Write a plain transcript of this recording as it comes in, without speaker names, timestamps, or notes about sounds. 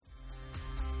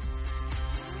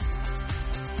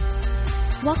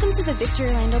Welcome to the Victory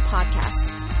Orlando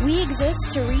podcast. We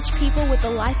exist to reach people with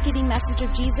the life-giving message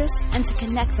of Jesus and to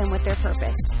connect them with their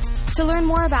purpose. To learn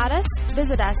more about us,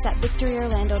 visit us at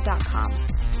victoryorlando.com.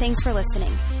 Thanks for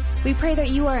listening. We pray that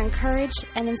you are encouraged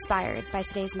and inspired by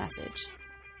today's message.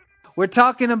 We're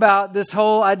talking about this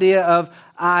whole idea of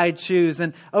I choose.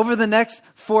 And over the next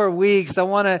 4 weeks, I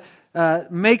want to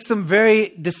make some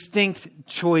very distinct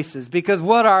choices. Because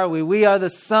what are we? We are the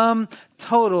sum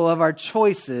total of our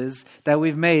choices that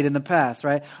we've made in the past,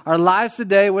 right? Our lives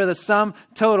today, we're the sum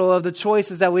total of the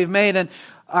choices that we've made. And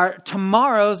our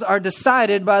tomorrows are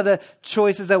decided by the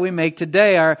choices that we make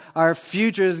today. Our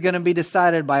future is going to be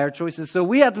decided by our choices. So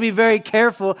we have to be very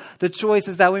careful the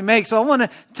choices that we make. So I want to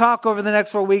talk over the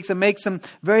next 4 weeks and make some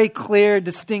very clear,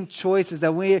 distinct choices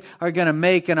that we are going to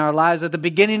make in our lives. At the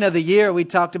beginning of the year, we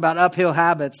talked about uphill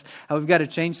habits. How we've got to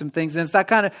change some things. And it's that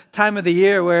kind of time of the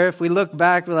year where if we look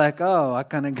back, we're like, oh, I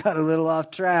kind of got a little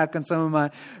off track on some of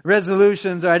my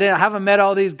resolutions, or I haven't met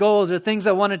all these goals or things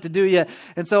I wanted to do yet.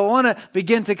 And so I want to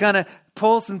begin to kind of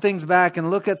pull some things back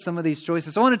and look at some of these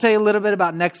choices. So I want to tell you a little bit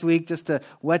about next week just to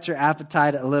whet your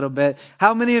appetite a little bit.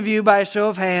 How many of you, by a show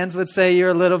of hands, would say you're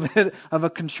a little bit of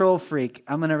a control freak?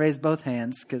 I'm going to raise both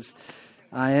hands because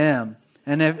I am.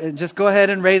 And just go ahead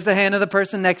and raise the hand of the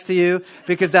person next to you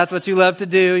because that's what you love to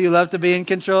do. You love to be in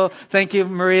control. Thank you,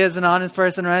 Maria's an honest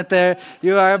person right there.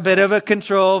 You are a bit of a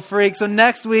control freak. So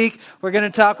next week, we're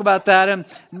going to talk about that and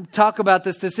talk about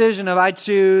this decision of I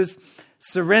choose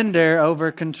surrender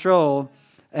over control.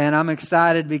 And I'm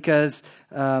excited because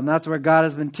that's where God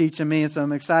has been teaching me. And so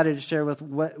I'm excited to share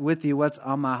with you what's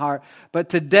on my heart. But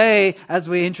today, as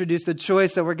we introduce the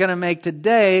choice that we're going to make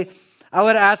today, I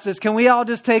would ask this. Can we all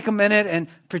just take a minute and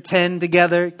pretend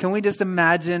together? Can we just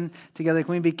imagine together?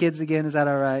 Can we be kids again? Is that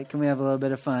all right? Can we have a little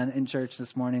bit of fun in church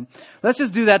this morning? Let's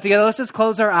just do that together. Let's just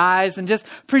close our eyes and just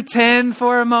pretend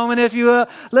for a moment, if you will.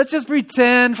 Let's just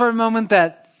pretend for a moment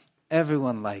that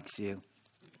everyone likes you.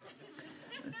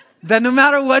 That no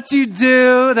matter what you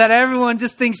do, that everyone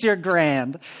just thinks you're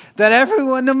grand. That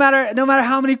everyone, no matter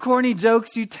how many corny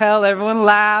jokes you tell, everyone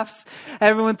laughs.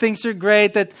 Everyone thinks you're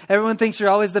great. That everyone thinks you're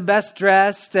always the best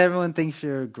dressed. Everyone thinks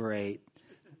you're great.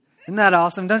 Isn't that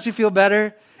awesome? Don't you feel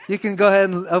better? You can go ahead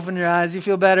and open your eyes. You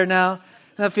feel better now?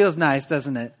 That feels nice,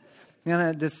 doesn't it? You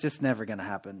know, it's just never going to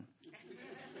happen.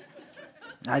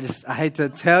 I hate to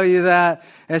tell you that.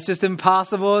 It's just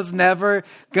impossible. It's never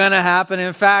going to happen.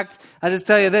 In fact, I just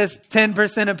tell you this,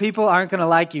 10% of people aren't going to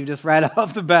like you just right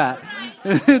off the bat.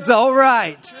 It's all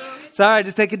right. It's all right.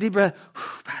 Just take a deep breath.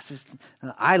 Pastors,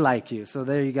 I like you. So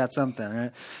there you got something,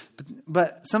 right?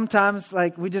 But sometimes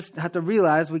we just have to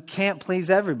realize we can't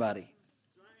please everybody.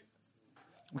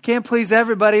 We can't please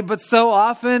everybody, but so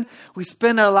often we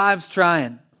spend our lives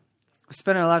trying. We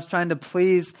spend our lives trying to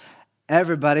please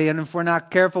everybody, and if we're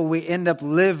not careful, we end up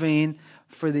living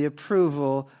for the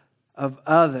approval of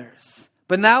others.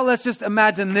 But now let's just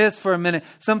imagine this for a minute.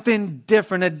 Something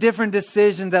different, a different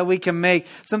decision that we can make.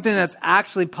 Something that's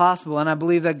actually possible. And I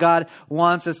believe that God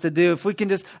wants us to do. If we can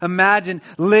just imagine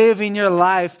living your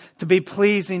life to be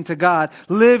pleasing to God.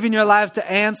 Living your life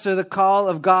to answer the call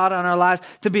of God on our lives.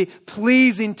 To be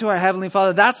pleasing to our Heavenly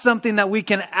Father. That's something that we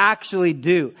can actually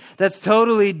do. That's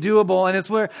totally doable. And it's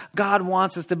where God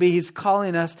wants us to be. He's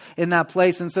calling us in that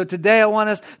place. And so today I want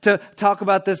us to talk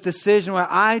about this decision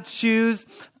where I choose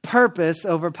purpose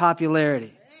over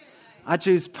popularity. I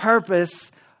choose purpose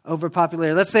over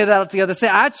popularity. Let's say that all together. Say,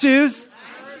 I choose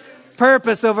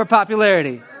purpose over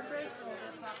popularity.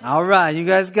 All right, you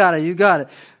guys got it. You got it.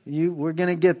 We're going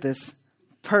to get this.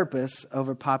 Purpose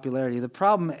over popularity. The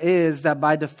problem is that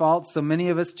by default, so many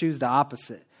of us choose the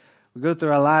opposite. We go through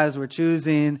our lives, we're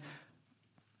choosing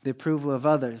the approval of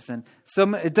others. And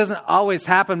so it doesn't always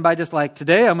happen by just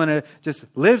today I'm going to just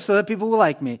live so that people will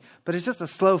like me. But it's just a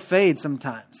slow fade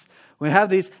sometimes. We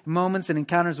have these moments and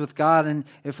encounters with God, and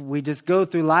if we just go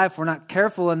through life, we're not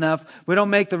careful enough, we don't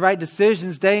make the right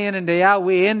decisions day in and day out,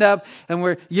 we end up and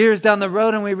we're years down the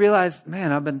road and we realize,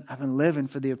 man, I've been living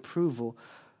for the approval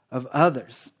of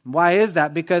others. Why is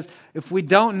that? Because if we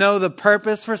don't know the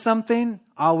purpose for something,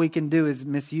 all we can do is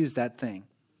misuse that thing.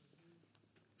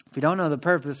 If we don't know the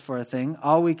purpose for a thing,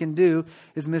 all we can do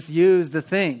is misuse the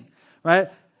thing, right?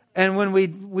 And when we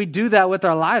do that with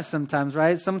our lives sometimes,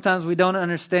 right? Sometimes we don't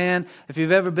understand. If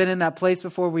you've ever been in that place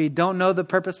before where you don't know the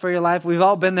purpose for your life, we've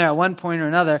all been there at one point or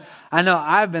another. I know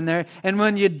I've been there. And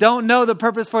when you don't know the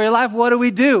purpose for your life, what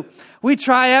do? We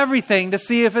try everything to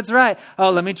see if it's right.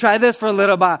 Oh, let me try this for a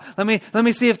little while. Let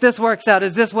me see if this works out.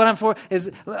 Is this what I'm for?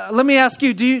 Let me ask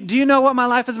you, do you know what my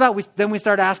life is about? Then we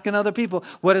start asking other people,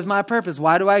 what is my purpose?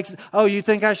 Why do oh, you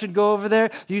think I should go over there?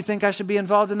 You think I should be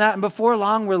involved in that? And before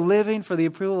long, we're living for the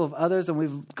approval of others, and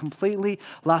we've completely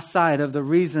lost sight of the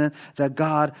reason that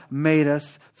God made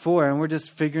us for. And we're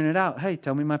just figuring it out. Hey,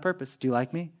 tell me my purpose. Do you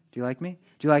like me? Do you like me?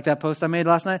 Do you like that post I made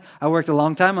last night? I worked a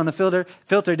long time on the filter.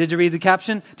 Did you read the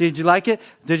caption? Did you like it?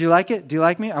 Did you like it? Do you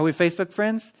like me? Are we Facebook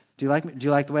friends? Do you like me? Do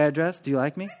you like the way I dress? Do you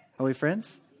like me? Are we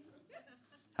friends?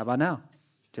 How about now?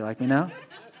 Do you like me now?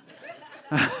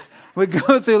 We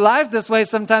go through life this way,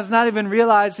 sometimes not even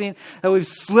realizing that we've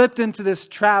slipped into this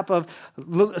trap of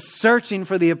searching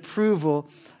for the approval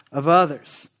of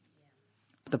others.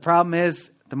 But the problem is,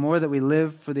 the more that we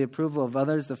live for the approval of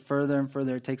others, the further and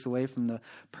further it takes away from the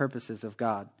purposes of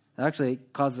God. It actually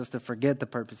causes us to forget the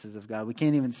purposes of God. We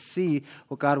can't even see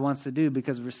what God wants to do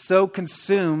because we're so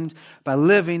consumed by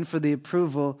living for the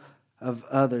approval of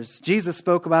others. Jesus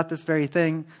spoke about this very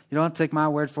thing. You don't have to take my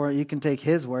word for it. You can take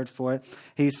his word for it.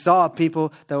 He saw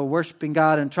people that were worshiping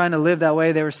God and trying to live that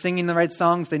way. They were singing the right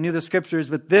songs. They knew the scriptures,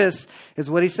 but this is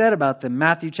what he said about them.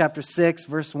 Matthew chapter 6,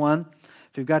 verse 1.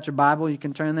 If you've got your Bible, you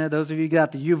can turn there. Those of you who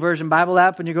got the YouVersion Bible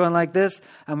app and you're going like this,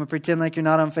 I'm going to pretend like you're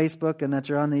not on Facebook and that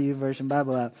you're on the YouVersion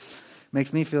Bible app.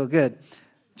 Makes me feel good.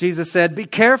 Jesus said, be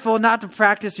careful not to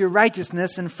practice your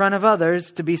righteousness in front of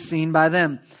others to be seen by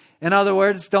them. In other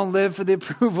words, don't live for the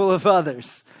approval of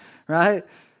others, right?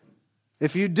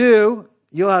 If you do,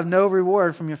 you'll have no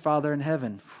reward from your Father in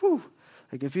heaven. Whew.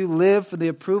 Like if you live for the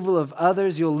approval of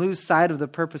others, you'll lose sight of the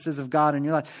purposes of God in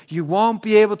your life. You won't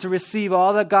be able to receive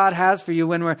all that God has for you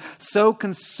when we're so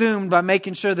consumed by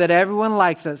making sure that everyone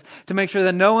likes us, to make sure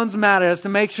that no one's mad at us, to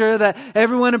make sure that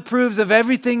everyone approves of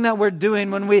everything that we're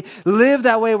doing. When we live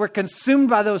that way, we're consumed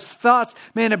by those thoughts.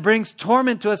 Man, it brings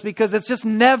torment to us because it's just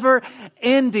never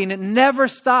ending. It never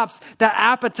stops. That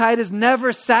appetite is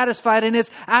never satisfied, and it's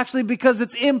actually because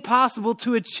it's impossible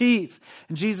to achieve.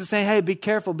 And Jesus is saying, hey, be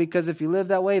careful, because if you live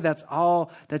that way, that's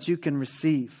all that you can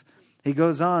receive. He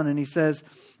goes on and he says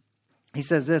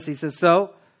this,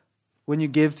 so when you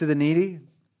give to the needy,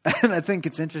 and I think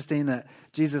it's interesting that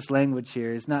Jesus' language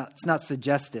here is it's not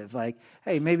suggestive, like,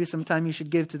 hey, maybe sometime you should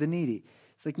give to the needy.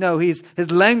 It's like, no, his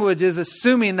language is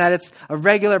assuming that it's a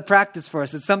regular practice for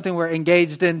us. It's something we're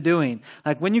engaged in doing.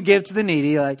 Like when you give to the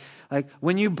needy, like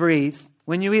when you breathe,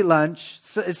 when you eat lunch,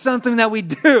 it's something that we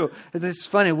do. It's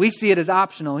funny. We see it as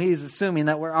optional. He's assuming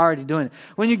that we're already doing it.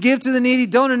 When you give to the needy,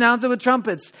 don't announce it with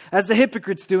trumpets, as the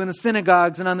hypocrites do in the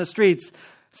synagogues and on the streets,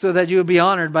 so that you will be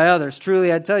honored by others.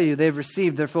 Truly, I tell you, they've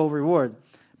received their full reward.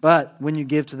 But when you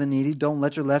give to the needy, don't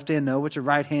let your left hand know what your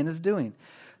right hand is doing,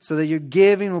 so that your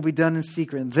giving will be done in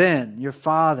secret. And then your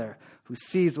Father, who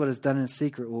sees what is done in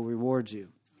secret, will reward you.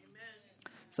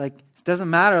 Amen. It's like, it doesn't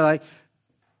matter, like,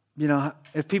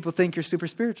 if people think you're super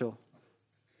spiritual.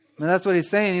 I mean, that's what he's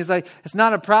saying. He's like, it's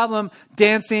not a problem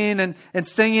dancing and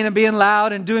singing and being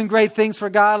loud and doing great things for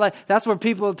God. Like, that's where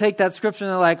people take that scripture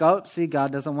and they're like, oh, see,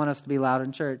 God doesn't want us to be loud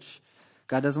in church.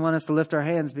 God doesn't want us to lift our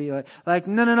hands, be like,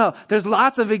 no. There's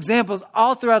lots of examples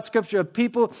all throughout Scripture of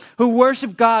people who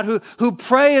worship God, who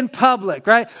pray in public,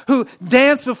 right? Who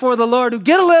dance before the Lord, who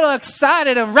get a little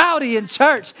excited and rowdy in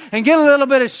church and get a little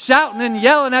bit of shouting and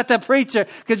yelling at the preacher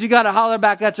because you got to holler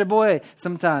back at your boy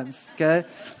sometimes, okay?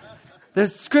 The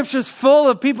Scripture's full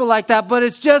of people like that, but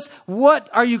it's just, what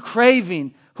are you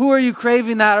craving? Who are you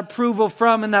craving that approval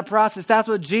from in that process? That's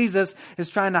what Jesus is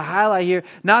trying to highlight here.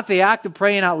 Not the act of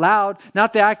praying out loud,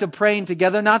 not the act of praying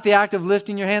together, not the act of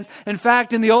lifting your hands. In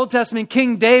fact, in the Old Testament,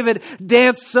 King David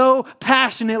danced so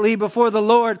passionately before the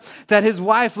Lord that his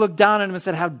wife looked down at him and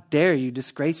said, how dare you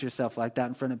disgrace yourself like that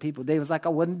in front of people? David was like, I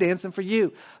wasn't dancing for you.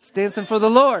 I was dancing for the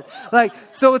Lord.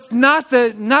 So it's not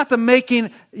the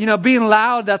making, being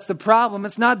loud that's the problem.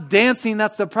 It's not dancing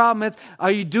that's the problem. It's,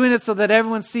 are you doing it so that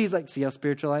everyone sees, like, see how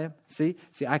spiritual I am? See,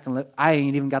 I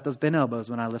ain't even got those bent elbows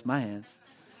when I lift my hands.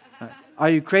 Are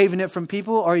you craving it from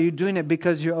people, or are you doing it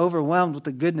because you're overwhelmed with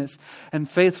the goodness and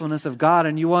faithfulness of God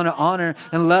and you want to honor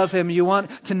and love Him? You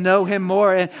want to know Him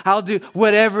more, and I'll do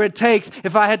whatever it takes.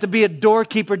 If I had to be a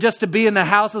doorkeeper just to be in the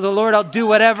house of the Lord, I'll do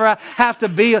whatever I have to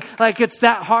be. Like, it's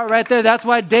that heart right there. That's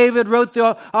why David wrote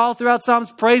all throughout Psalms,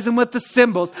 praise Him with the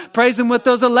cymbals, praise Him with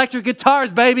those electric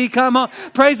guitars, baby, come on.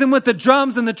 Praise Him with the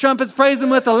drums and the trumpets, praise Him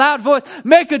with a loud voice.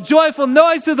 Make a joyful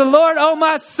noise to the Lord, oh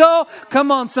my soul.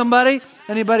 Come on, somebody.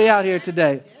 Anybody out here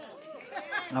today?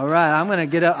 All right, I'm going to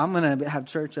get up. I'm going to have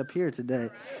church up here today.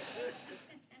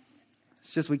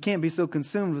 It's just we can't be so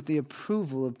consumed with the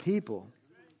approval of people.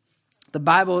 The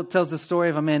Bible tells the story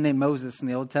of a man named Moses in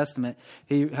the Old Testament.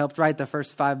 He helped write the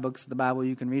first 5 books of the Bible.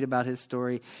 You can read about his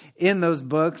story in those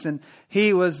books. And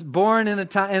he was born in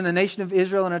the nation of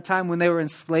Israel in a time when they were in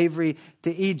slavery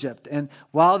to Egypt. And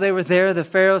while they were there, the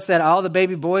Pharaoh said all the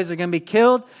baby boys are going to be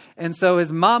killed. And so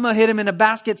his mama hid him in a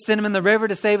basket, sent him in the river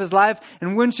to save his life.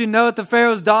 And wouldn't you know it, the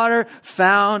Pharaoh's daughter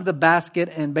found the basket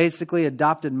and basically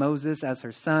adopted Moses as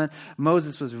her son.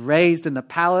 Moses was raised in the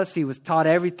palace. He was taught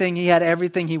everything. He had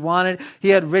everything he wanted. He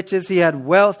had riches. He had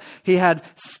wealth. He had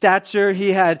stature.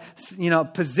 He had,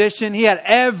 position. He had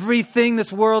everything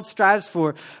this world strives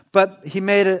for. But he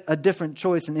made a different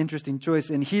choice, an interesting choice.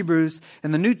 In Hebrews,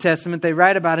 in the New Testament, they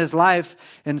write about his life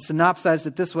and synopsized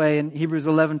it this way. In Hebrews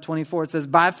 11:24, it says,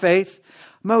 by faith,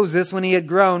 Moses, when he had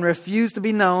grown, refused to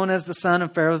be known as the son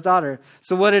of Pharaoh's daughter.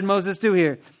 So what did Moses do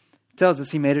here? It tells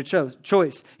us he made a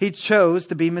choice. He chose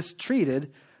to be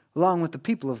mistreated along with the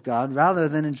people of God rather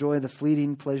than enjoy the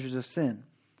fleeting pleasures of sin.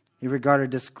 He regarded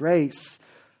disgrace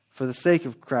for the sake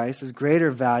of Christ as greater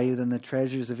value than the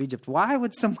treasures of Egypt. Why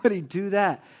would somebody do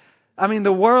that? I mean,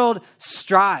 the world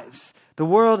strives. The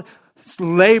world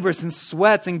labors and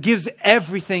sweats and gives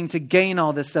everything to gain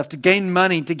all this stuff, to gain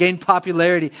money, to gain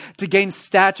popularity, to gain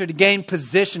stature, to gain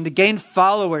position, to gain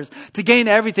followers, to gain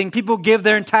everything. People give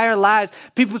their entire lives.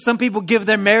 Some people give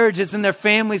their marriages and their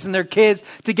families and their kids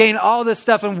to gain all this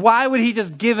stuff. And why would he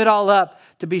just give it all up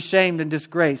to be shamed and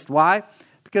disgraced? Why?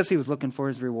 Because he was looking for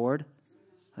his reward.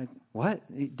 Like, what?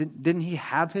 Didn't he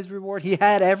have his reward? He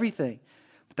had everything,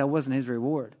 but that wasn't his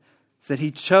reward. He said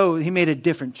he made a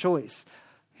different choice.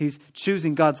 He's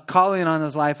choosing God's calling on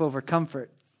his life over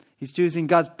comfort. He's choosing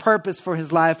God's purpose for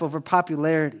his life over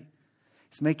popularity.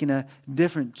 He's making a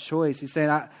different choice. He's saying,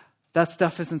 that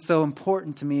stuff isn't so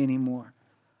important to me anymore.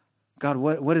 God,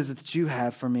 what is it that you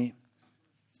have for me?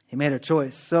 He made a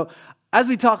choice. So as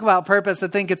we talk about purpose, I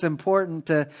think it's important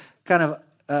to kind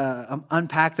of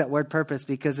unpack that word purpose,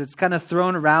 because it's kind of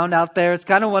thrown around out there. It's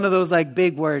kind of one of those like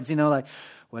big words, like,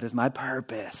 what is my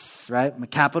purpose, right? My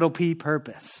capital P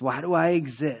purpose. Why do I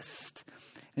exist?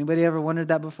 Anybody ever wondered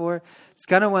that before? It's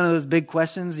kind of one of those big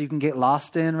questions you can get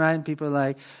lost in, right? And people are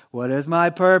like, what is my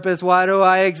purpose? Why do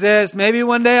I exist? Maybe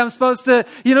one day I'm supposed to,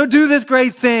 do this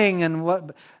great thing.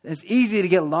 And it's easy to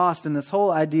get lost in this whole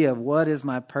idea of what is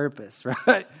my purpose,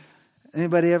 right?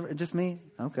 Anybody ever? Just me?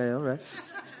 Okay, all right.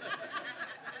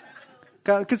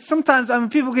 Because sometimes,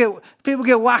 people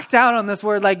get whacked out on this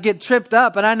word, like get tripped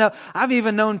up. And I know, I've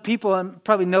even known people, and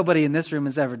probably nobody in this room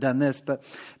has ever done this, but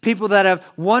people that have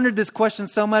wondered this question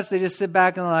so much, they just sit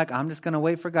back and they're like, I'm just going to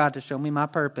wait for God to show me my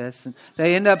purpose. And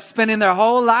they end up spending their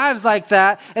whole lives like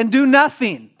that and do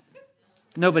nothing.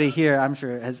 Nobody here, I'm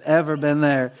sure, has ever been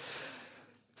there.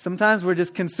 Sometimes we're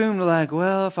just consumed like,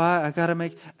 well, if I got to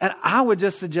make... And I would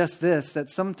just suggest this, that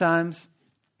sometimes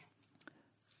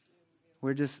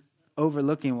we're just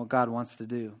overlooking what God wants to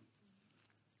do.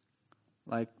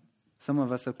 Like some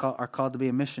of us are called to be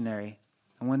a missionary.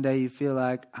 And one day you feel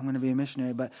like, I'm going to be a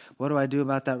missionary, but what do I do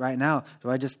about that right now?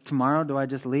 Do I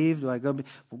just leave? Do I go,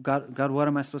 God, what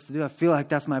am I supposed to do? I feel like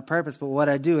that's my purpose, but what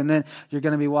I do? And then you're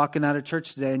going to be walking out of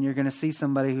church today and you're going to see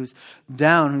somebody who's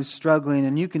down, who's struggling,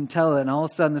 and you can tell it. And all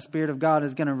of a sudden the Spirit of God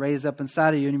is going to raise up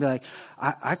inside of you and you'll be like,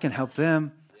 I can help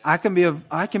them. I can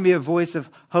be a voice of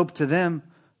hope to them.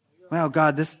 Wow,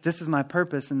 God, this is my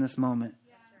purpose in this moment.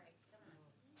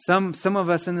 Some of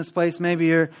us in this place, maybe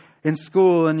you're in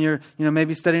school and you're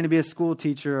maybe studying to be a school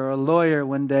teacher or a lawyer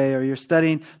one day, or you're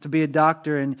studying to be a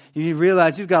doctor and you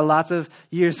realize you've got lots of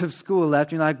years of school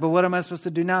left. You're like, but what am I supposed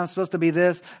to do now? I'm supposed to be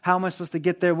this. How am I supposed to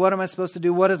get there? What am I supposed to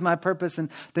do? What is my purpose?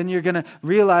 And then you're going to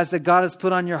realize that God has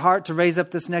put on your heart to raise up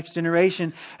this next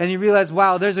generation. And you realize,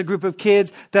 wow, there's a group of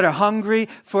kids that are hungry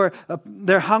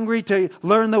they're hungry to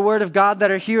learn the Word of God,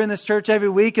 that are here in this church every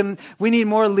week. And we need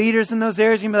more leaders in those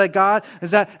areas. You're going to be like,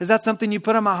 God, is that something you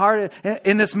put on my heart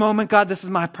in this moment? God, this is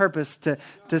my purpose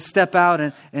to step out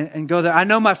and go there. I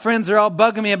know my friends are all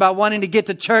bugging me about wanting to get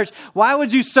to church. Why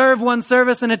would you serve one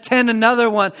service and attend another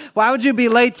one? Why would you be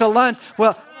late to lunch?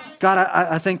 Well, God,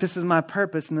 I think this is my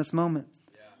purpose in this moment.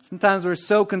 Sometimes we're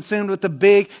so consumed with the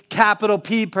big capital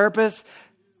P purpose,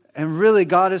 and really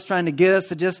God is trying to get us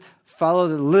to just follow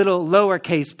the little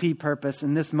lowercase p purpose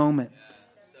in this moment.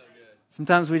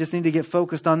 Sometimes we just need to get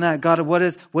focused on that. God, what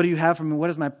do you have for me? What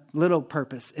is my little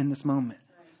purpose in this moment?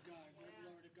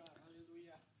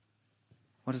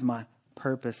 What is my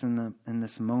purpose in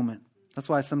this moment? That's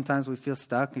why sometimes we feel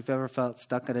stuck. If you've ever felt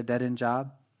stuck at a dead-end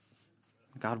job,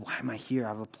 God, why am I here?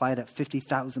 I've applied at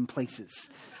 50,000 places.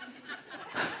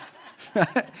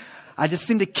 I just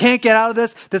seem to can't get out of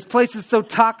this. This place is so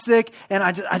toxic, and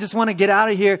I just want to get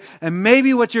out of here. And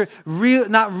maybe what you're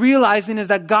not realizing is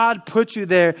that God put you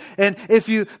there. And if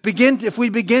we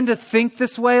begin to think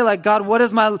this way, like, God, what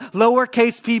is my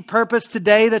lowercase p purpose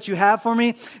today that you have for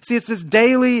me? See, it's this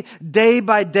daily, day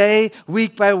by day,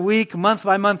 week by week, month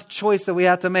by month choice that we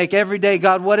have to make every day.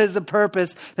 God, what is the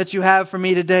purpose that you have for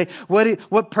me today?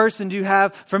 What person do you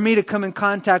have for me to come in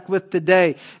contact with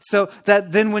today? So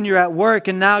that then when you're at work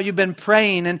and now you've been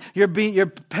praying and you're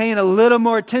paying a little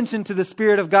more attention to the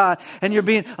Spirit of God and you're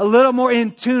being a little more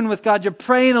in tune with God. You're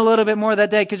praying a little bit more that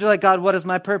day because you're like, God, what is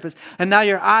my purpose? And now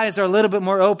your eyes are a little bit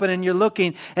more open and you're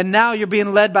looking, and now you're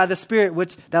being led by the Spirit,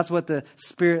 which that's what the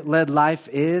Spirit-led life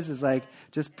is like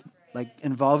just like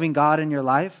involving God in your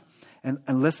life.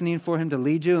 And listening for Him to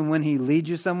lead you. And when He leads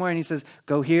you somewhere and He says,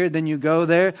 go here, then you go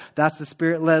there. That's the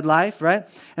Spirit-led life, right?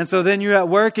 And so then you're at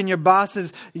work and your boss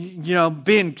is,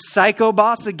 being psycho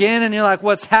boss again. And you're like,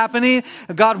 what's happening?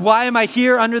 God, why am I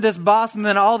here under this boss? And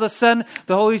then all of a sudden,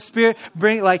 the Holy Spirit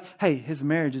hey, his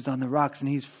marriage is on the rocks and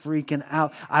he's freaking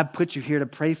out. I put you here to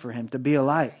pray for him, to be a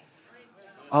light.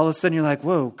 All of a sudden you're like,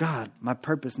 whoa, God, my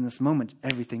purpose in this moment,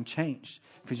 everything changed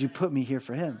because you put me here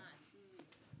for him.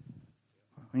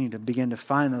 We need to begin to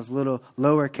find those little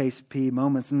lowercase p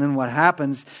moments. And then what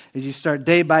happens is you start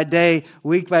day by day,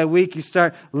 week by week, you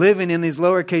start living in these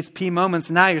lowercase p moments.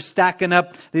 Now you're stacking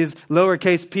up these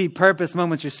lowercase p purpose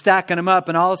moments. You're stacking them up.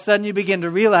 And all of a sudden you begin to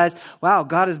realize, wow,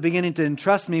 God is beginning to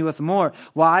entrust me with more.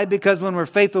 Why? Because when we're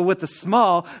faithful with the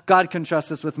small, God can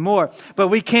trust us with more. But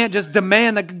we can't just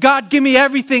demand that, God, give me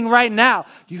everything right now.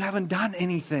 You haven't done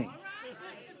anything.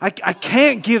 I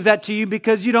can't give that to you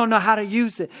because you don't know how to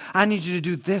use it. I need you to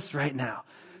do this right now.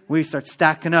 We start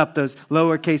stacking up those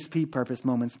lowercase p purpose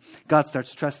moments. God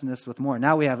starts trusting us with more.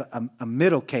 Now we have a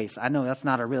middle case. I know that's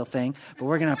not a real thing, but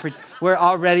we're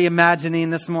already imagining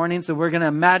this morning, so we're going to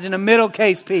imagine a middle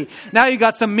case p. Now you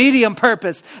got some medium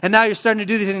purpose, and now you're starting to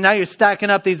do these things. Now you're stacking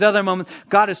up these other moments.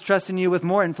 God is trusting you with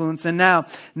more influence, and now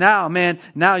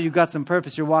you've got some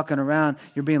purpose. You're walking around.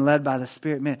 You're being led by the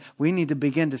Spirit. Man, we need to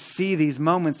begin to see these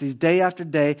moments, these day after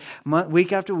day,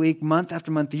 week after week, month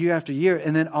after month, year after year,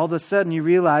 and then all of a sudden you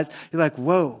realize, you're like,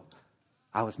 whoa,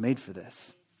 I was made for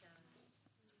this.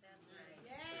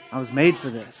 I was made for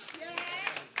this.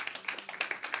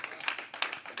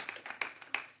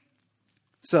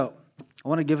 So I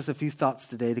want to give us a few thoughts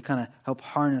today to kind of help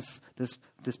harness this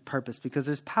purpose, because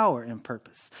there's power in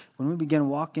purpose. When we begin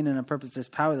walking in a purpose, there's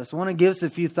power there. So I want to give us a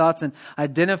few thoughts and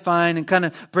identifying and kind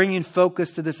of bringing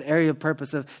focus to this area of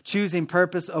purpose, of choosing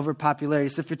purpose over popularity.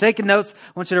 So if you're taking notes,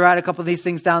 I want you to write a couple of these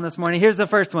things down this morning. Here's the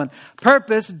first one.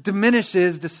 Purpose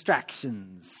diminishes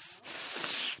distractions.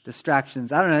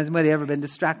 Distractions. I don't know, has anybody ever been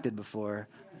distracted before?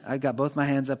 I got both my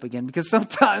hands up again, because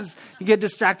sometimes you get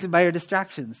distracted by your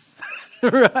distractions.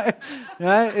 Right?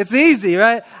 It's easy,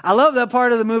 right? I love that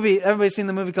part of the movie. Everybody's seen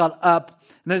the movie called Up.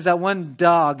 And there's that one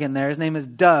dog in there. His name is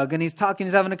Doug. And he's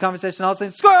having a conversation. All of a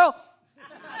sudden, squirrel!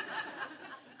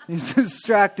 He's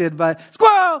distracted by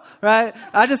squirrel, right?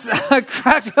 I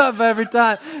crack up every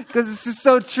time because it's just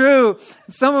so true.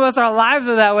 Some of us, our lives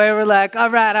are that way. We're like, all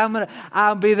right,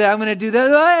 I'll be there. I'm going to do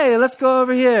that. Hey, let's go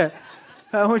over here.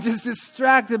 We're just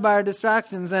distracted by our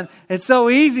distractions. And it's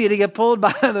so easy to get pulled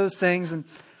by those things. And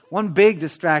one big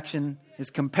distraction is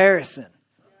comparison.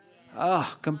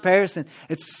 Oh, comparison.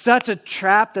 It's such a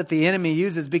trap that the enemy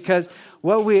uses, because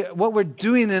what we're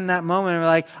doing in that moment, we're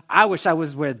like, I wish I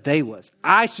was where they was.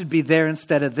 I should be there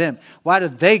instead of them. Why do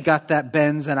they got that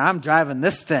Benz and I'm driving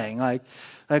this thing?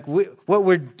 What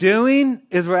we're doing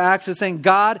is we're actually saying,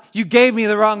 God, you gave me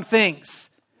the wrong things.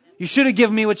 You should have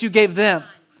given me what you gave them. Wow,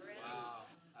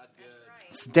 that's good.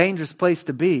 It's a dangerous place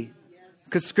to be.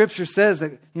 Because Scripture says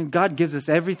that God gives us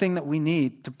everything that we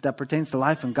need that pertains to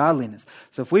life and godliness.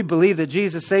 So if we believe that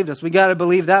Jesus saved us, we got to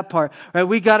believe that part. Right?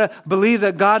 We got to believe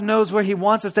that God knows where He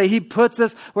wants us, that He puts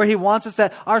us where He wants us,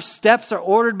 that our steps are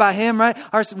ordered by Him, right?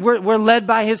 We're led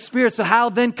by His Spirit. So how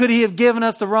then could He have given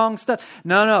us the wrong stuff?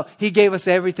 No. He gave us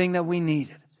everything that we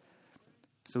needed.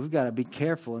 So we've got to be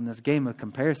careful in this game of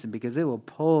comparison, because it will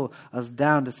pull us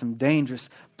down to some dangerous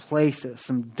places.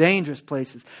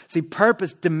 See,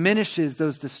 purpose diminishes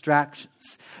those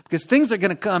distractions, because things are going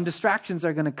to come. Distractions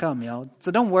are going to come, y'all.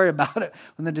 So don't worry about it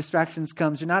when the distractions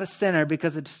comes. You're not a sinner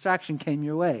because a distraction came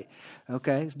your way.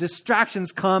 Okay?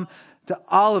 Distractions come to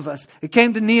all of us. It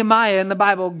came to Nehemiah in the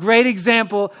Bible. Great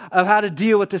example of how to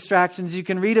deal with distractions. You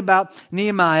can read about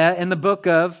Nehemiah in the book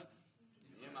of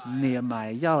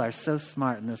Nehemiah. Y'all are so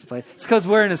smart in this place. It's because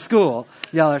we're in a school.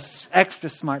 Y'all are extra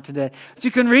smart today. But you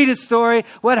can read his story.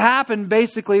 What happened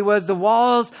basically was the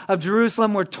walls of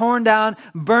Jerusalem were torn down,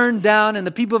 burned down, and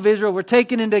the people of Israel were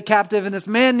taken into captive. And this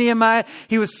man, Nehemiah,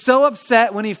 he was so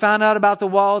upset when he found out about the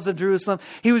walls of Jerusalem.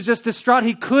 He was just distraught.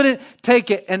 He couldn't take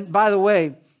it. And by the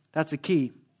way, that's the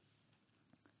key.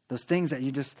 Those things that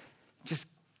you just,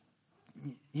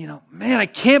 man, I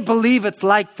can't believe it's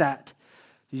like that.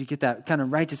 You get that kind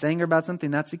of righteous anger about something.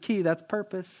 That's the key. That's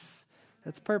purpose.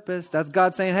 That's purpose. That's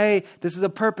God saying, hey, this is a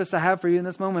purpose I have for you in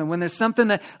this moment. When there's something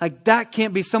that, like, that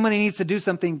can't be, somebody needs to do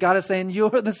something. God is saying, you're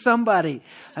the somebody.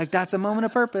 Like, that's a moment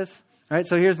of purpose. All right,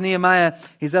 so here's Nehemiah.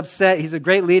 He's upset. He's a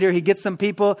great leader. He gets some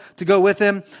people to go with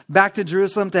him back to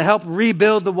Jerusalem to help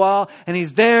rebuild the wall. And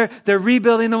he's there. They're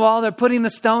rebuilding the wall. They're putting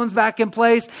the stones back in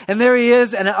place. And there he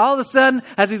is. And all of a sudden,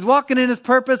 as he's walking in his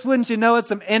purpose, wouldn't you know it,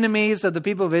 some enemies of the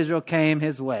people of Israel came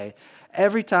his way.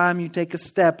 Every time you take a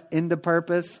step into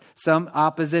purpose, some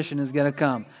opposition is going to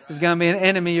come. There's going to be an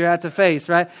enemy you have to face,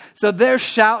 right? So they're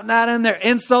shouting at him. They're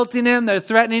insulting him. They're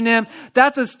threatening him.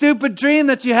 That's a stupid dream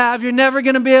that you have. You're never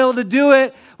going to be able to do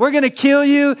it. We're going to kill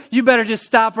you. You better just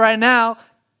stop right now.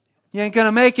 You ain't going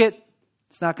to make it.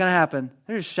 It's not going to happen.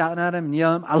 They're just shouting at him and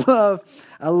yelling.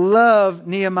 I love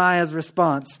Nehemiah's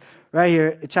response. Right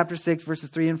here, chapter 6, verses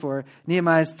 3 and 4,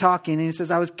 Nehemiah is talking and he says,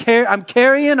 I'm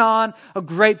carrying on a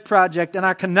great project and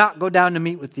I cannot go down to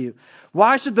meet with you.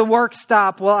 Why should the work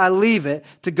stop while I leave it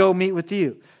to go meet with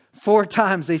you? 4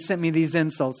 times they sent me these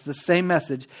insults, the same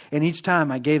message, and each time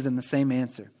I gave them the same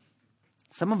answer.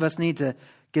 Some of us need to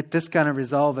get this kind of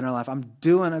resolve in our life. I'm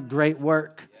doing a great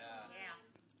work.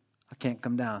 I can't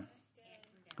come down.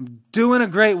 I'm doing a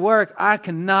great work. I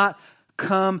cannot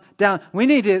come down.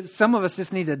 Some of us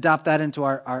just need to adopt that into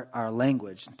our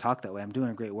language and talk that way. I'm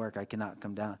doing a great work. I cannot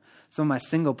come down. Some of my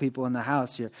single people in the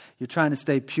house, you're trying to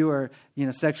stay pure,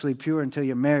 sexually pure until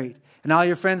you're married. And all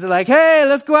your friends are like, hey,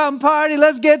 let's go out and party.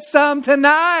 Let's get some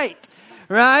tonight.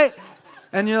 Right?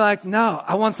 And you're like, no,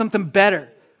 I want something better.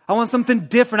 I want something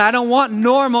different. I don't want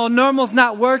normal. Normal's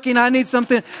not working. I need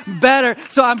something better.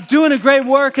 So I'm doing a great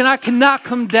work and I cannot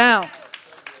come down.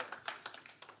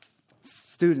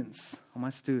 Students. All my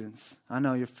students, I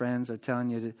know your friends are telling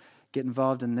you to get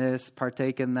involved in this,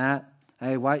 partake in that.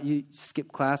 Hey, why you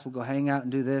skip class? We'll go hang out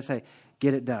and do this. Hey,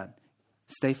 get it done.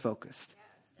 Stay focused.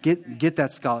 Get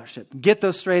that scholarship. Get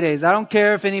those straight A's. I don't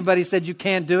care if anybody said you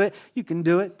can't do it. You can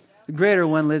do it. The greater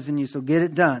one lives in you, so get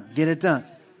it done. Get it done.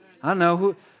 I don't know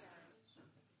who.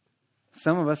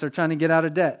 Some of us are trying to get out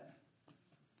of debt.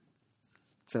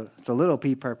 So it's a little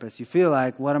p purpose. You feel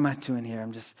like, what am I doing here?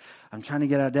 I'm trying to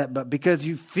get out of debt. But because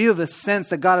you feel the sense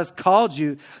that God has called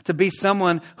you to be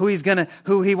someone who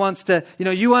he wants to,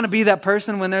 you want to be that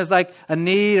person when there's like a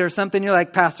need or something. You're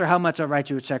like, Pastor, how much? I'll write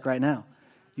you a check right now.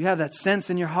 You have that sense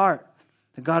in your heart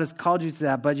that God has called you to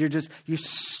that, but you're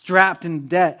strapped in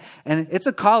debt. And it's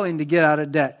a calling to get out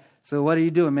of debt. So what are you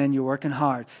doing, man? You're working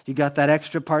hard. You got that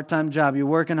extra part-time job. You're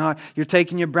working hard. You're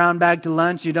taking your brown bag to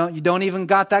lunch. You don't even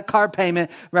got that car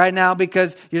payment right now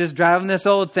because you're just driving this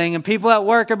old thing. And people at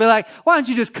work are be like, why don't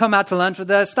you just come out to lunch with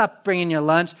us? Stop bringing your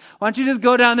lunch. Why don't you just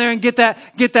go down there and get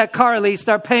that car lease?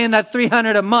 Start paying that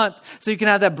 $300 a month so you can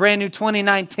have that brand new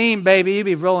 2019, baby. You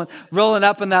be rolling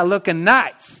up in that looking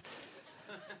nice.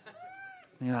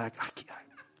 And you're like,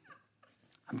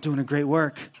 I'm doing a great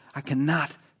work. I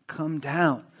cannot come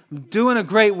down. I'm doing a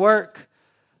great work.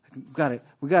 We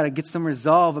got to get some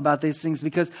resolve about these things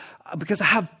because I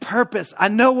have purpose. I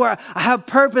know where I have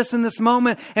purpose in this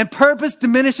moment, and purpose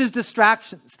diminishes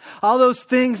distractions. All those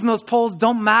things and those poles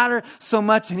don't matter so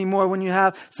much anymore when you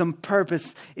have some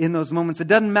purpose in those moments. It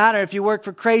doesn't matter if you work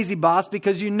for crazy boss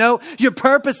because you know your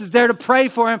purpose is there to pray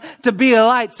for him, to be a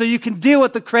light, so you can deal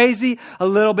with the crazy a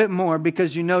little bit more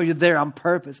because you know you're there on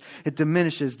purpose. It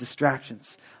diminishes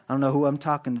distractions. I don't know who I'm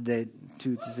talking to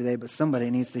today, but somebody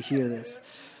needs to hear this.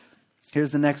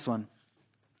 Here's the next one.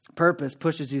 Purpose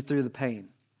pushes you through the pain.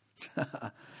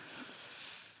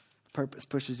 Purpose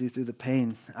pushes you through the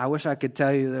pain. I wish I could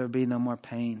tell you there would be no more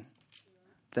pain.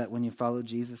 That when you follow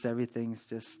Jesus, everything's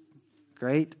just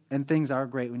great. And things are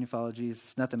great when you follow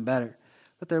Jesus. Nothing better.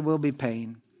 But there will be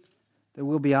pain. There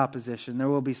will be opposition. There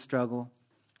will be struggle.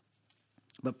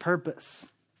 But purpose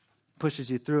pushes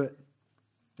you through it.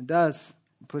 It does.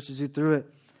 It pushes you through it.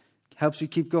 Helps you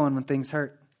keep going when things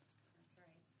hurt.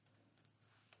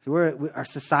 So our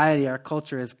society, our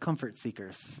culture is comfort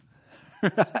seekers.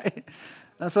 Right?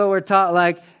 That's what we're taught.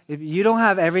 Like, if you don't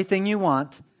have everything you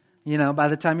want, by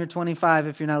the time you're 25,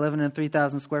 if you're not living in a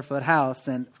 3,000 square foot house,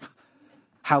 then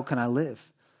how can I live?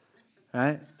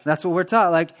 Right? That's what we're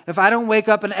taught. Like, if I don't wake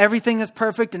up and everything is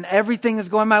perfect and everything is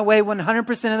going my way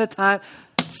 100% of the time,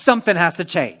 something has to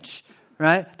change,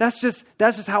 right? That's just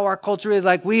how our culture is.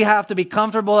 Like, we have to be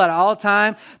comfortable at all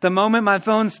time. The moment my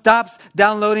phone stops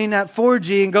downloading that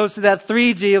 4G and goes to that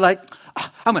 3G, like,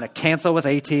 I'm going to cancel with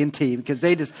AT&T because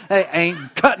they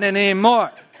ain't cutting it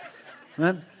anymore.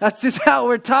 Right? That's just how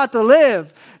we're taught to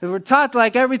live. We're taught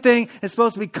like everything is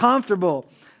supposed to be comfortable.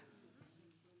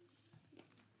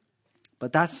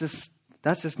 But that's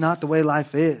just not the way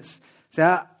life is. See,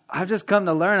 I've just come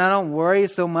to learn I don't worry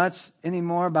so much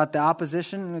anymore about the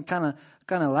opposition. I kind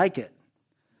of like it.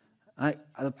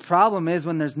 The problem is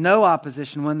when there's no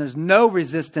opposition, when there's no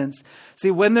resistance.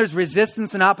 See, when there's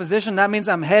resistance and opposition, that means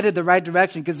I'm headed the right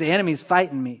direction because the enemy's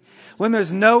fighting me. When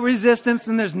there's no resistance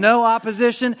and there's no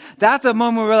opposition, that's a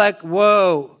moment where we're like,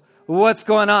 whoa, what's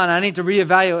going on? I need to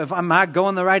reevaluate. Am I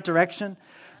going the right direction?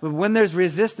 But when there's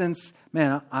resistance,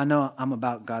 man, I know I'm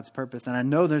about God's purpose, and I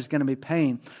know there's going to be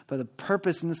pain, but the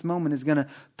purpose in this moment is going to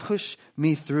push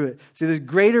me through it. See, there's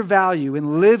greater value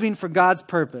in living for God's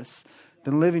purpose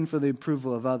than living for the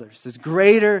approval of others. There's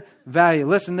greater value.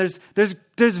 Listen, there's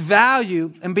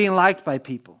value in being liked by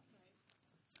people.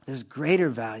 There's greater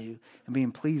value in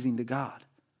being pleasing to God.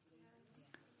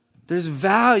 There's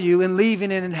value in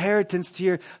leaving an inheritance to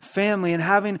your family and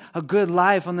having a good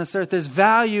life on this earth. There's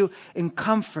value in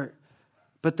comfort.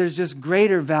 But there's just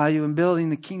greater value in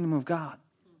building the kingdom of God.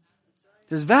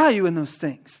 There's value in those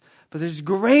things. But there's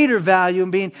greater value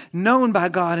in being known by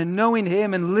God and knowing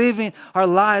Him and living our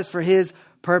lives for His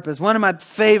purpose. One of my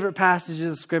favorite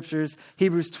passages of Scriptures,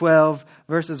 Hebrews 12,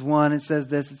 verses 1, it says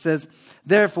this. It says,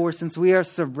 therefore, since we are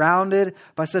surrounded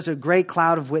by such a great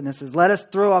cloud of witnesses, let us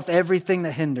throw off everything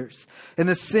that hinders and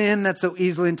the sin that so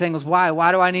easily entangles. Why?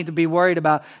 Why do I need to be worried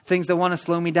about things that want to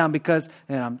slow me down? Because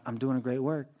I'm doing a great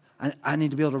work. I need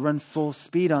to be able to run full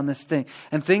speed on this thing.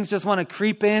 And things just want to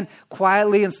creep in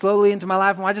quietly and slowly into my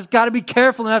life. And I just got to be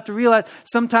careful enough to realize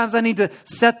sometimes I need to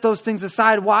set those things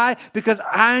aside. Why? Because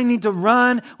I need to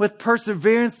run with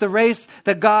perseverance the race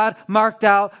that God marked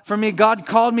out for me. God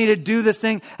called me to do this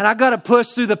thing, and I got to push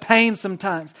through the pain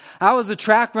sometimes. I was a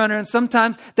track runner, and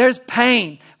sometimes there's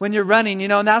pain when you're running,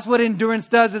 and that's what endurance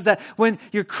does, is that when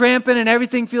you're cramping and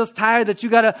everything feels tired, that you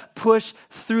got to push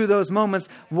through those moments.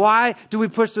 Why do we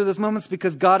push through those moments?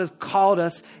 Because God has called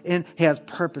us and He has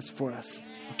purpose for us.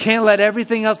 We can't let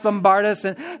everything else bombard us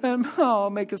and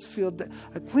make us feel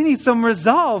like we need some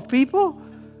resolve, people.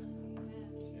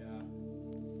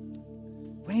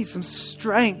 We need some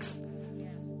strength.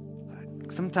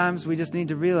 Sometimes we just need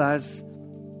to realize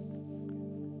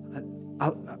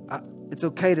it's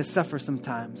okay to suffer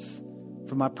sometimes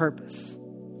for my purpose.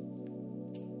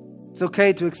 It's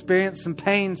okay to experience some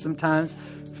pain sometimes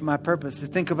for my purpose. To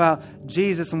think about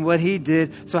Jesus and what He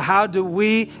did. So how do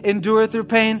we endure through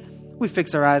pain? We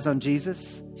fix our eyes on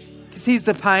Jesus. Because He's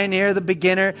the pioneer, the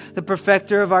beginner, the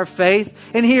perfecter of our faith.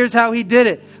 And here's how He did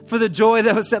it. For the joy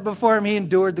that was set before Him, He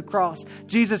endured the cross.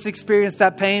 Jesus experienced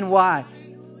that pain. Why?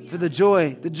 For the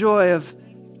joy of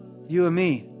you and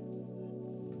me.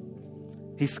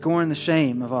 He scorned the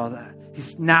shame of all that.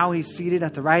 He's seated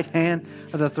at the right hand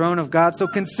of the throne of God. So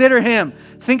consider Him.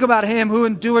 Think about Him who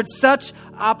endured such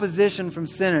opposition from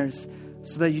sinners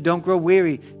so that you don't grow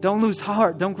weary. Don't lose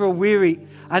heart. Don't grow weary.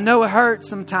 I know it hurts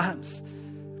sometimes.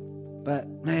 But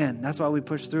man, that's why we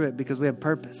push through it, because we have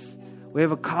purpose. We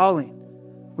have a calling.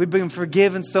 We've been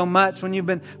forgiven so much. When you've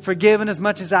been forgiven as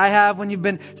much as I have, when you've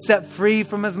been set free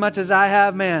from as much as I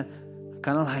have, man, I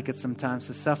kind of like it sometimes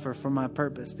to suffer for my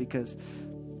purpose, because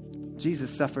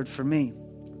Jesus suffered for me.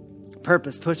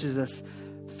 Purpose pushes us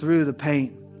through the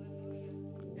pain.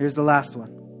 Here's the last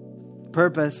one.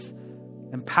 Purpose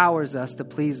empowers us to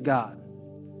please God.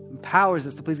 Empowers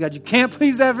us to please God. You can't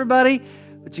please everybody,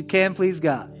 but you can please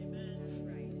God.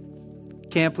 You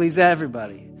can't please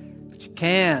everybody, but you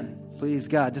can please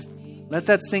God. Just let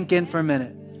that sink in for a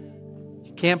minute.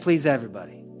 You can't please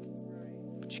everybody,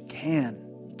 but you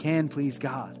can please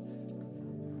God.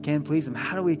 You can please Him.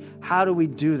 How do we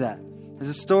do that?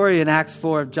 There's a story in Acts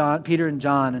 4 of Peter and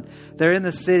John, and they're in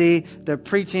the city. They're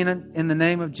preaching in the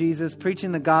name of Jesus,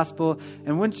 preaching the gospel.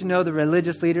 And wouldn't you know, the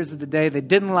religious leaders of the day, they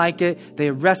didn't like it. They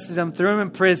arrested them, threw them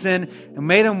in prison, and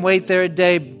made them wait there a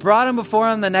day, brought them before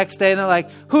them the next day. And they're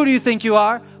like, who do you think you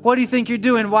are? What do you think you're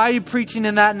doing? Why are you preaching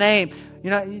in that name?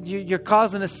 You're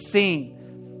causing a scene.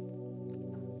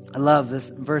 I love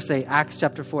this. Verse 8, Acts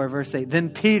chapter 4, verse 8.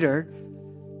 Then Peter,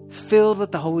 filled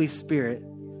with the Holy Spirit,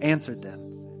 answered them.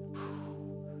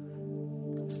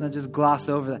 Not just gloss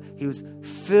over that. He was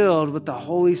filled with the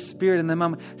Holy Spirit in the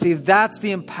moment. See, that's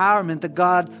the empowerment that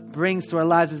God brings to our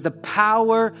lives, is the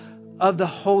power of the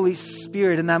Holy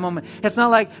Spirit in that moment. It's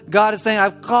not like God is saying,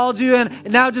 I've called you and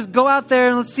now just go out there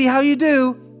and let's see how you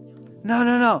do.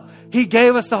 No. He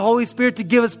gave us the Holy Spirit to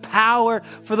give us power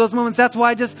for those moments. That's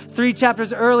why just 3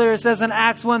 chapters earlier it says in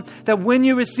Acts 1 that when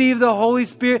you receive the Holy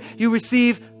Spirit, you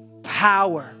receive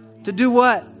power. To do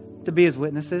what? To be His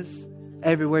witnesses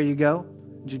everywhere you go.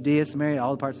 Judea, Samaria,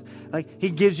 all the parts. Like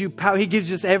He gives you power. He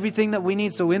gives us everything that we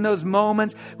need. So in those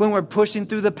moments when we're pushing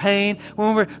through the pain,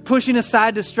 when we're pushing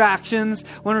aside distractions,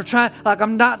 when we're trying, like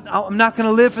I'm not going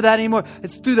to live for that anymore.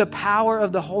 It's through the power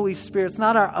of the Holy Spirit. It's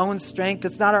not our own strength.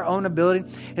 It's not our own ability.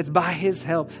 It's by His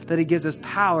help that He gives us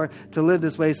power to live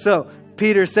this way. So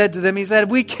Peter said to them, he said,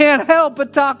 we can't help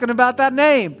but talking about that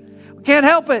name. We can't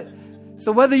help it.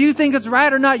 So whether you think it's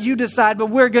right or not, you decide, but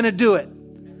we're going to do it.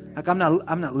 Like I'm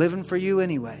not living for you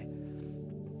anyway.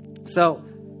 So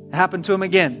it happened to him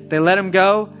again. They let him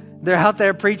go. They're out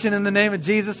there preaching in the name of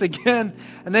Jesus again.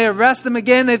 And they arrest him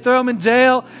again. They throw him in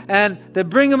jail. And they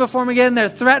bring him before him again. They're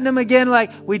threatening him again.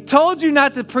 Like, we told you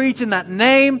not to preach in that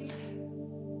name.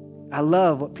 I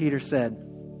love what Peter said.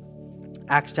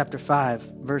 Acts chapter 5,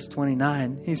 verse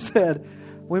 29. He said,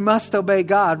 we must obey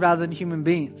God rather than human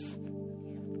beings.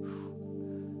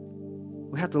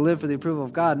 We have to live for the approval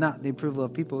of God, not the approval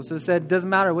of people. So it said, it doesn't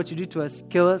matter what you do to us.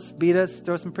 Kill us, beat us,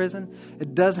 throw us in prison.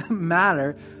 It doesn't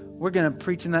matter. We're going to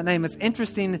preach in that name. It's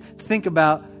interesting to think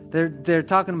about. They're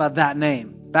talking about that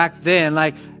name. Back then,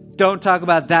 like, don't talk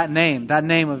about that name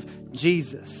of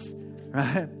Jesus,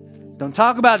 right? Don't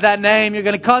talk about that name. You're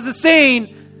going to cause a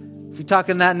scene if you talk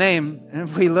in that name. And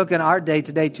if we look in our day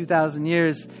today, 2,000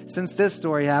 years since this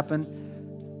story happened,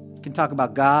 you can talk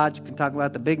about God. You can talk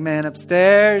about the big man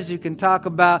upstairs. You can talk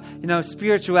about,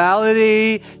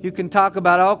 spirituality. You can talk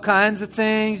about all kinds of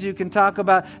things. You can talk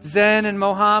about Zen and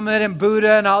Mohammed and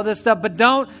Buddha and all this stuff. But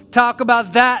don't talk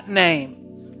about that name.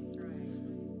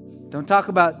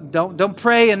 Don't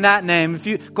pray in that name. If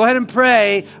you go ahead and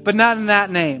pray, but not in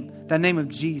that name of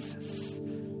Jesus.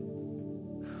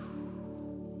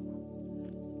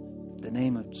 The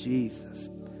name of Jesus.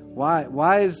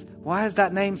 Why is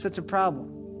that name such a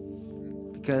problem?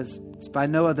 Because it's by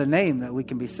no other name that we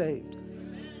can be saved.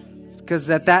 It's because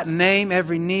at that name,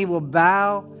 every knee will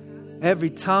bow, every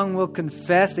tongue will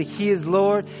confess that He is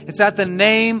Lord. It's at the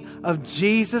name of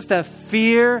Jesus that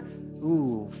fear,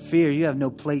 you have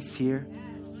no place here.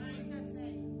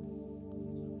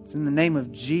 It's in the name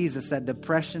of Jesus that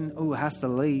depression, has to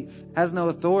leave, has no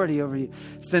authority over you.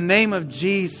 It's the name of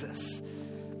Jesus.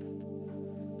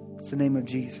 The name of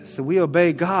Jesus. So we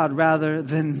obey God rather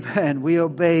than men. We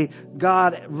obey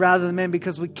God rather than men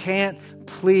because we can't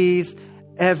please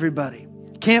everybody.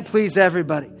 Can't please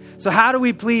everybody. So how do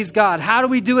we please God? How do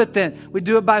we do it then? We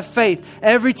do it by faith.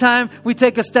 Every time we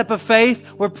take a step of faith,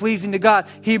 we're pleasing to God.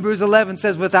 Hebrews 11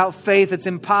 says, without faith, it's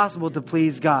impossible to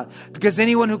please God. Because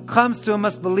anyone who comes to Him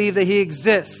must believe that He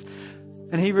exists.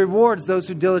 And He rewards those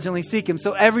who diligently seek Him.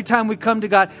 So every time we come to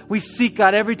God, we seek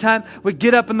God. Every time we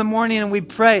get up in the morning and we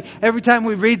pray. Every time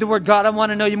we read the Word, God, I want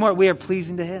to know You more. We are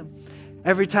pleasing to Him.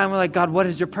 Every time we're like, God, what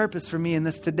is Your purpose for me in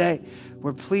this today?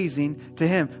 We're pleasing to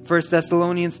Him. 1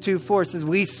 Thessalonians 2:4 says,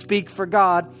 we speak for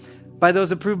God by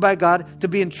those approved by God to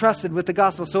be entrusted with the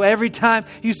gospel. So every time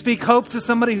you speak hope to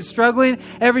somebody who's struggling,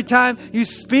 every time you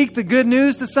speak the good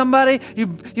news to somebody,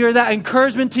 you're that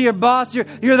encouragement to your boss, you're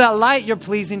that light, you're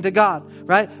pleasing to God,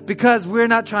 right? Because we're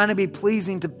not trying to be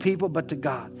pleasing to people, but to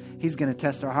God. He's going to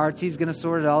test our hearts. He's going to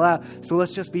sort it all out. So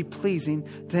let's just be pleasing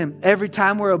to Him. Every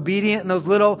time we're obedient in those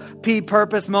little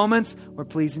purpose moments, we're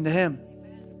pleasing to Him.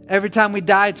 Every time we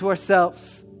die to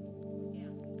ourselves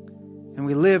and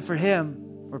we live for Him,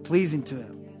 we're pleasing to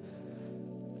Him.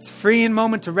 It's a freeing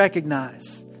moment to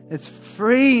recognize. It's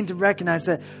freeing to recognize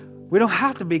that we don't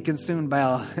have to be consumed by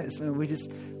all this. We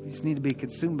just need to be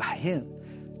consumed by Him.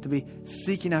 To be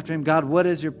seeking after Him. God, what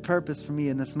is Your purpose for me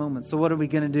in this moment? So what are we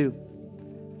going to do?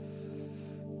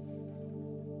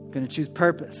 We're going to choose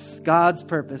purpose. God's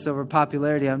purpose over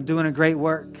popularity. I'm doing a great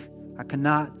work. I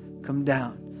cannot come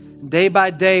down. Day by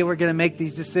day, we're going to make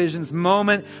these decisions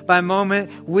moment by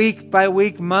moment, week by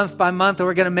week, month by month. And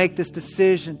we're going to make this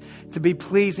decision to be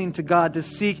pleasing to God, to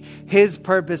seek His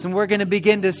purpose. And we're going to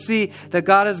begin to see that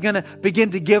God is going to begin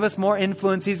to give us more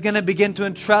influence. He's going to begin to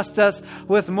entrust us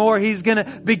with more. He's going to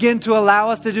begin to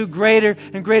allow us to do greater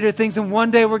and greater things. And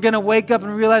one day we're going to wake up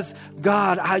and realize,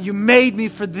 God, You made me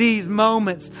for these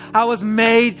moments. I was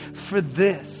made for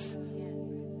this.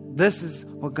 This is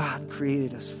what God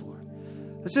created us for.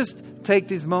 Let's just take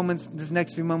these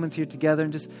next few moments here together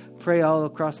and just pray all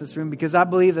across this room because I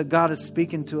believe that God is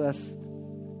speaking to us.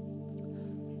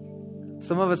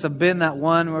 Some of us have been that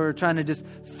one where we're trying to just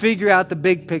figure out the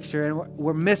big picture and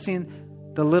we're missing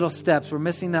the little steps. We're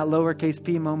missing that lowercase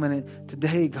p moment. And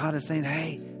today, God is saying,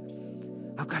 hey,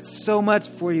 I've got so much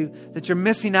for you that you're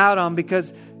missing out on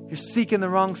because you're seeking the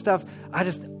wrong stuff.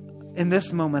 In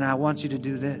this moment, I want you to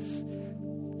do this.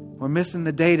 We're missing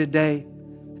the day-to-day.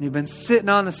 And you've been sitting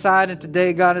on the side, and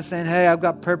today God is saying, hey, I've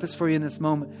got purpose for you in this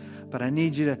moment, but I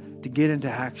need you to get into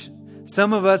action.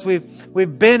 Some of us,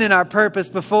 we've been in our purpose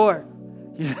before.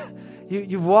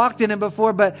 You've walked in it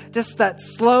before, but just that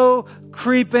slow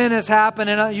creep in has happened,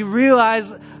 and you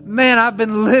realize, man, I've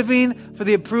been living for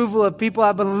the approval of people.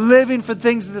 I've been living for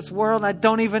things in this world, and I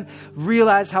don't even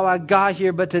realize how I got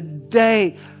here. But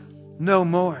today, no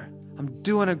more. I'm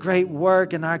doing a great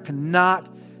work, and I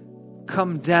cannot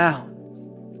come down.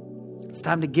 It's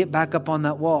time to get back up on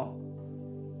that wall.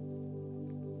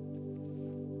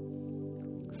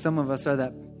 Some of us are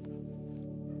that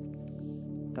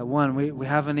one. We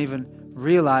haven't even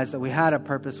realized that we had a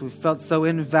purpose. We felt so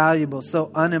invaluable,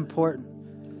 so unimportant.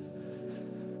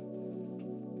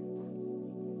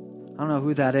 I don't know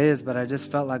who that is, but I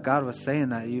just felt like God was saying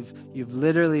that. You've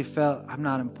literally felt, I'm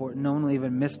not important. No one will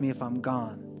even miss me if I'm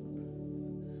gone.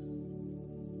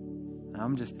 And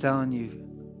I'm just telling you,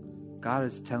 God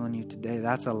is telling you today,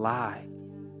 that's a lie.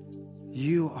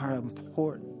 You are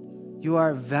important. You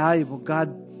are valuable.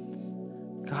 God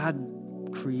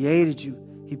created you.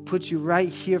 He put you right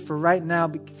here for right now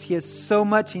because He has so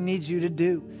much He needs you to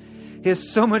do. He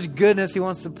has so much goodness He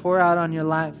wants to pour out on your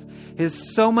life. He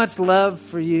has so much love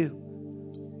for you.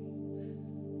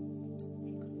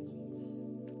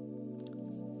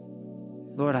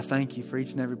 Lord, I thank you for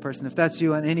each and every person. If that's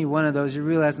you on any one of those, you're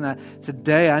realizing that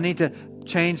today I need to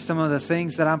change some of the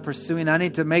things that I'm pursuing. I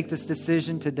need to make this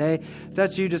decision today. If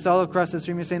that's you just all across this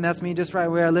room, you're saying, that's me just right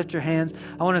where I lift your hands.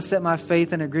 I want to set my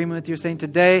faith in agreement with you. You're saying,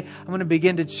 today I'm going to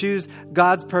begin to choose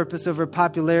God's purpose over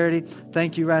popularity.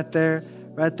 Thank you right there.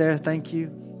 Right there. Thank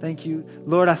you. Thank you.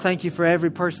 Lord, I thank you for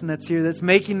every person that's here that's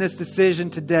making this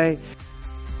decision today.